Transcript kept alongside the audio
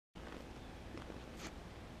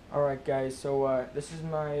Alright guys, so this is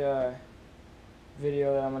my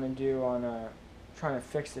video that I'm going to do on trying to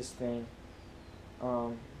fix this thing.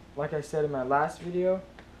 Like I said in my last video,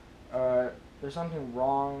 there's something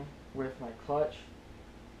wrong with my clutch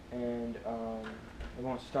and it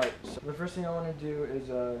won't start. So the first thing I want to do is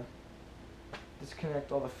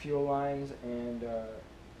disconnect all the fuel lines and the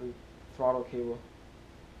throttle cable.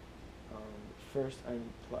 First I need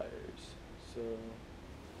pliers. So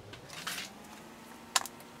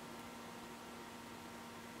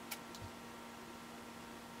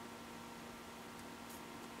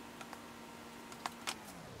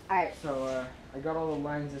Alright. So I got all the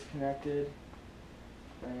lines disconnected,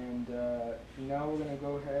 and now we're gonna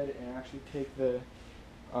go ahead and actually take the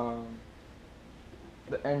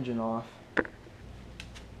engine off.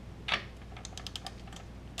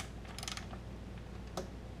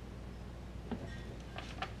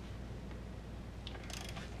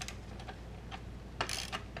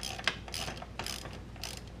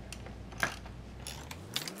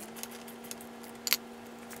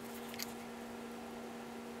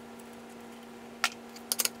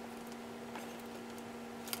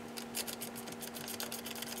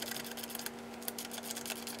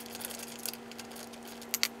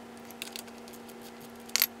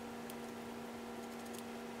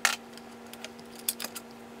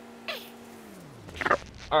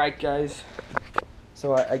 Alright guys,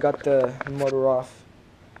 so I got the motor off.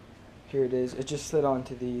 Here it is. It just slid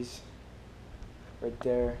onto these right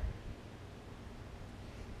there.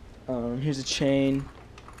 Here's a chain,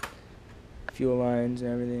 fuel lines and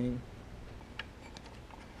everything.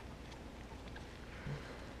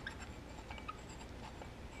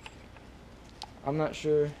 I'm not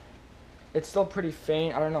sure. It's still pretty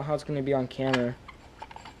faint. I don't know how it's going to be on camera.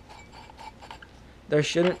 There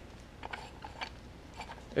shouldn't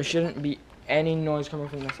be any noise coming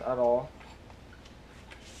from this at all.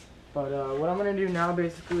 But what I'm going to do now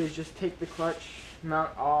basically is just take the clutch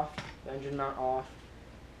mount off, the engine mount off,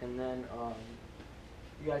 and then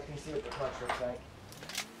you guys can see what the clutch looks like.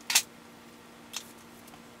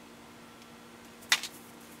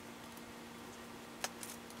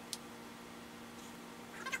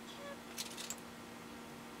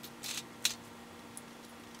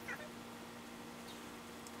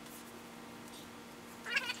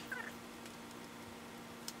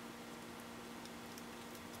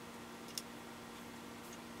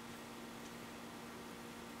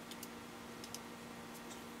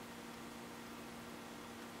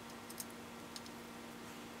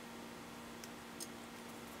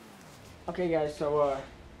 Okay guys, so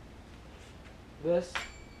this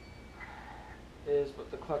is what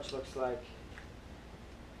the clutch looks like.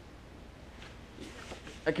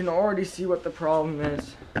 I can already see what the problem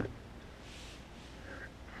is.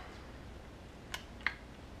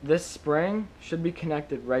 This spring should be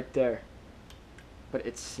connected right there, but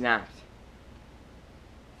it's snapped.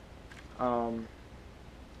 What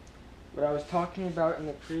I was talking about in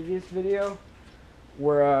the previous video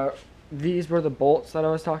were these were the bolts that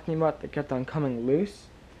I was talking about that kept on coming loose,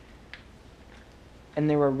 and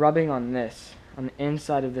they were rubbing on this, on the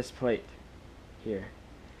inside of this plate here.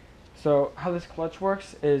 So how this clutch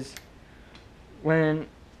works is when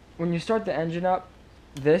you start the engine up,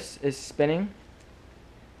 this is spinning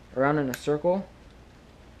around in a circle,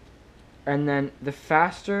 and then the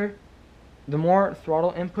more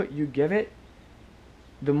throttle input you give it,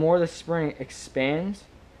 the more the spring expands,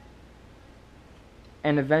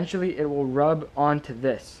 and eventually it will rub onto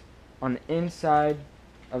this, on the inside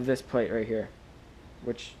of this plate right here,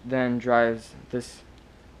 which then drives this,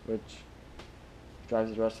 which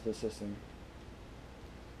drives the rest of the system.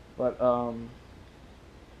 But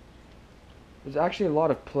there's actually a lot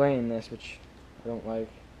of play in this, which I don't like.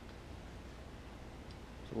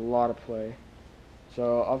 There's a lot of play.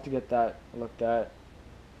 So I'll have to get that looked at.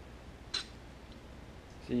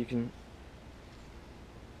 So you can,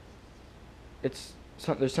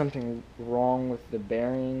 there's something wrong with the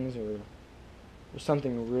bearings, or there's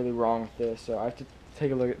something really wrong with this, so I have to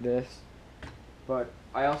take a look at this. But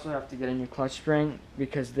I also have to get a new clutch spring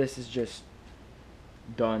because this is just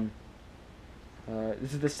done.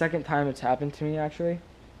 This is the second time it's happened to me actually,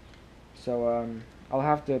 so I'll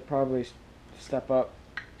have to probably step up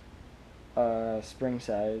spring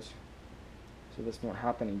size so this won't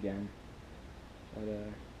happen again. But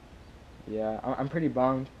yeah, I'm pretty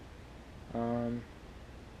bummed. There's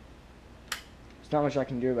not much I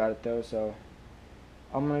can do about it though, so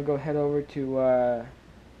I'm gonna go head over to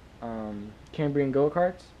Cambrian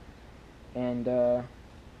go-karts and we'll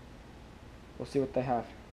see what they have.